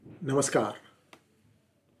Namaskar.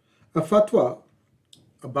 A fatwa,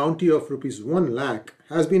 a bounty of rupees 1 lakh,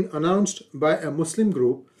 has been announced by a Muslim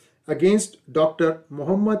group against Dr.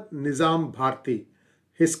 Muhammad Nizam Bharti.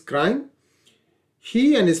 His crime?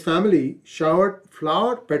 He and his family showered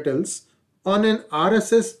flower petals on an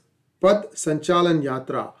RSS Pad Sanchalan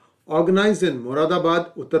Yatra organized in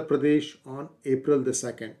Moradabad, Uttar Pradesh on April the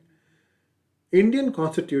 2nd. Indian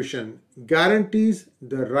Constitution guarantees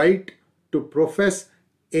the right to profess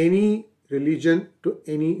any religion to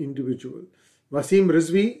any individual. Wasim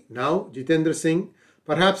Rizvi, now Jitendra Singh,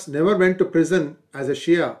 perhaps never went to prison as a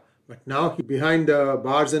Shia, but now he's behind the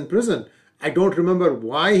bars in prison. I don't remember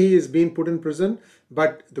why he is being put in prison,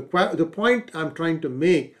 but the point I'm trying to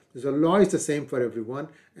make is the law is the same for everyone,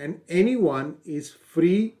 and anyone is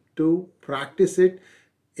free to practice it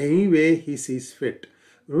any way he sees fit.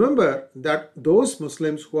 Remember that those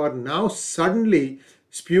Muslims who are now suddenly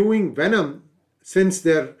spewing venom since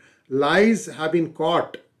their lies have been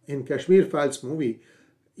caught in Kashmir Files movie,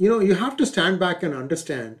 you have to stand back and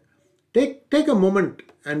understand. Take a moment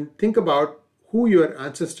and think about who your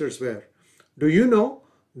ancestors were. Do you know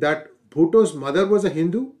that Bhutto's mother was a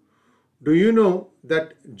Hindu? Do you know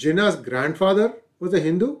that Jinnah's grandfather was a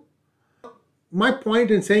Hindu? My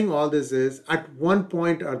point in saying all this is, at one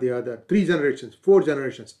point or the other, 3 generations, 4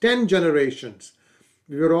 generations, 10 generations,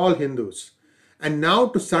 we were all Hindus. And now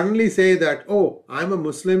to suddenly say that, oh, I'm a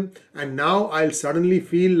Muslim and now I'll suddenly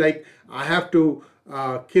feel like I have to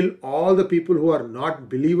kill all the people who are not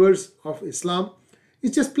believers of Islam,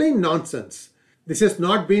 it's just plain nonsense. This has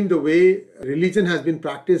not been the way religion has been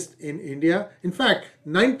practiced in India. In fact,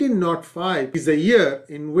 1905 is the year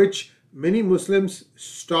in which many Muslims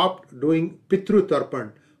stopped doing Pitru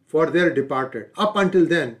Tarpan for their departed. Up until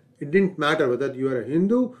then, it didn't matter whether you were a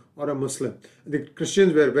Hindu or a Muslim. The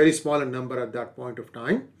Christians were very small in number at that point of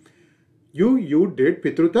time. You did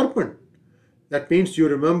Pitru Tarpan. That means you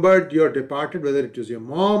remembered your departed, whether it was your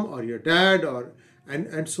mom or your dad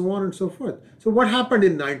and so on and so forth. So what happened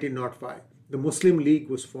in 1905? The Muslim League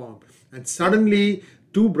was formed, and suddenly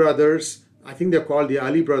 2 brothers, I think they're called the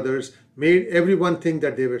Ali brothers, made everyone think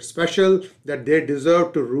that they were special, that they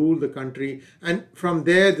deserved to rule the country. And from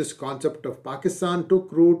there, this concept of Pakistan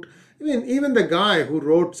took root. Even the guy who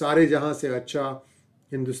wrote Sare Jahan Se Acha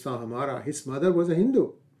Hindustan Hamara, his mother was a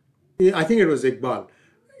Hindu. I think it was Iqbal.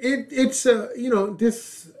 It's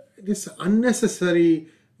this unnecessary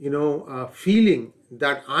feeling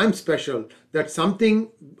that I'm special, that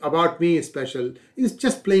something about me is special, is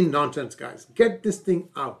just plain nonsense, guys. Get this thing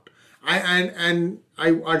out.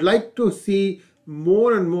 I'd like to see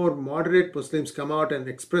more and more moderate Muslims come out and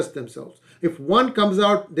express themselves. If one comes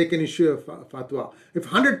out, they can issue a fatwa. If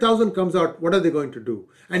 100,000 comes out, what are they going to do?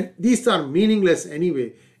 And these are meaningless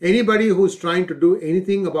anyway. Anybody who's trying to do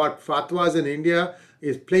anything about fatwas in India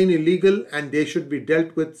is plain illegal, and they should be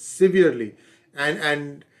dealt with severely.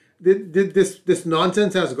 And this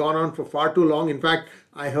nonsense has gone on for far too long. In fact,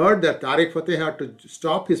 I heard that Tariq Fateh had to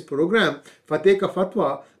stop his program, Fateh Ka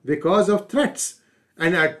Fatwa, because of threats.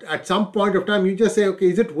 And at some point of time, you just say, okay,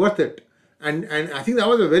 is it worth it? And I think that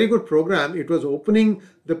was a very good program. It was opening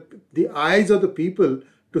the eyes of the people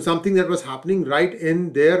to something that was happening right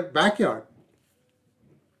in their backyard.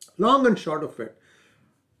 Long and short of it,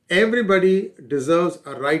 everybody deserves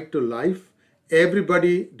a right to life.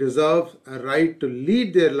 Everybody deserves a right to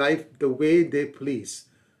lead their life the way they please.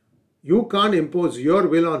 You can't impose your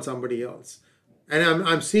will on somebody else. And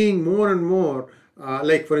I'm seeing more and more,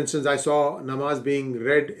 like for instance, I saw namaz being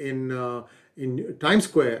read in Times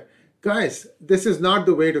Square. Guys, this is not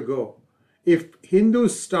the way to go. If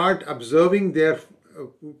Hindus start observing their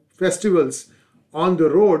festivals on the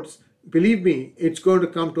roads, believe me, it's going to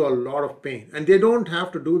come to a lot of pain. And they don't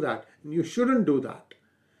have to do that. You shouldn't do that.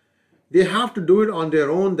 They have to do it on their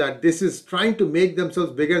own, that this is trying to make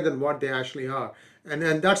themselves bigger than what they actually are.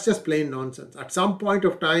 And that's just plain nonsense. At some point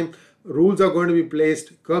of time, rules are going to be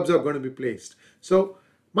placed, curbs are going to be placed. So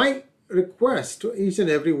my request to each and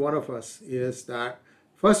every one of us is that,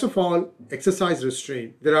 first of all, exercise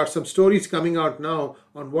restraint. There are some stories coming out now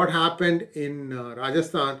on what happened in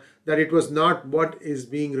Rajasthan, that it was not what is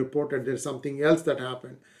being reported. There's something else that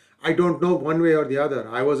happened. I don't know one way or the other.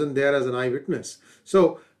 I wasn't there as an eyewitness.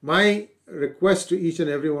 So my request to each and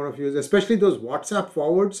every one of you is, especially those WhatsApp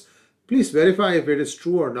forwards, please verify if it is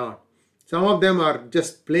true or not. Some of them are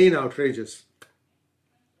just plain outrageous.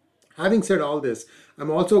 Having said all this,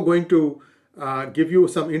 I'm also going to give you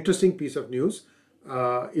some interesting piece of news.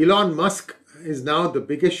 Elon Musk is now the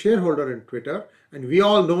biggest shareholder in Twitter, and we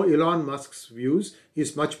all know Elon Musk's views.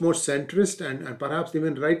 He's much more centrist and perhaps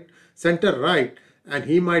even center right, and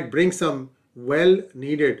he might bring some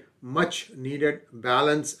well-needed much needed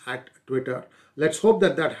balance at Twitter. Let's hope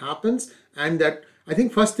that that happens, and that I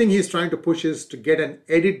think first thing he's trying to push is to get an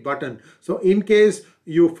edit button. So in case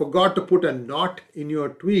you forgot to put a not in your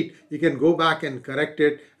tweet, you can go back and correct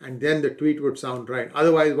it, and then the tweet would sound right.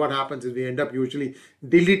 Otherwise, what happens is we end up usually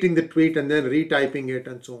deleting the tweet and then retyping it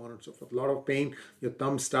and so on and so forth. A lot of pain. Your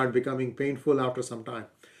thumbs start becoming painful after some time.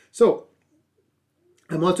 So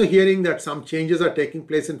I'm also hearing that some changes are taking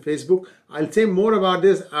place in Facebook. I'll say more about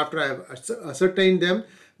this after I've ascertained them.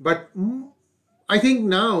 But I think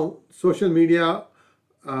now social media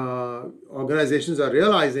organizations are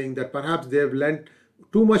realizing that perhaps they've lent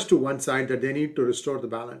too much to one side, that they need to restore the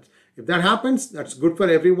balance. If that happens, that's good for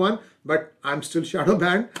everyone, but I'm still shadow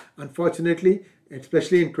banned, unfortunately,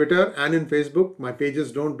 especially in Twitter and in Facebook. My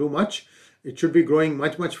pages don't do much. It should be growing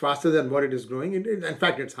much, much faster than what it is growing. In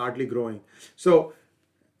fact, it's hardly growing. So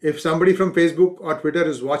if somebody from Facebook or Twitter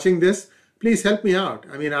is watching this, please help me out.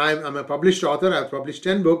 I mean, I'm a published author. I've published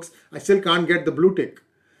 10 books. I still can't get the blue tick.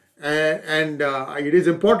 And it is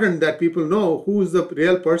important that people know who's the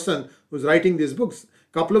real person who's writing these books.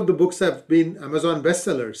 A couple of the books have been Amazon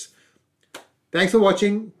bestsellers. Thanks for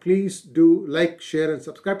watching. Please do like, share, and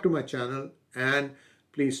subscribe to my channel. And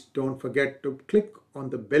please don't forget to click on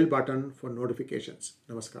the bell button for notifications.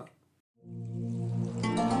 Namaskar.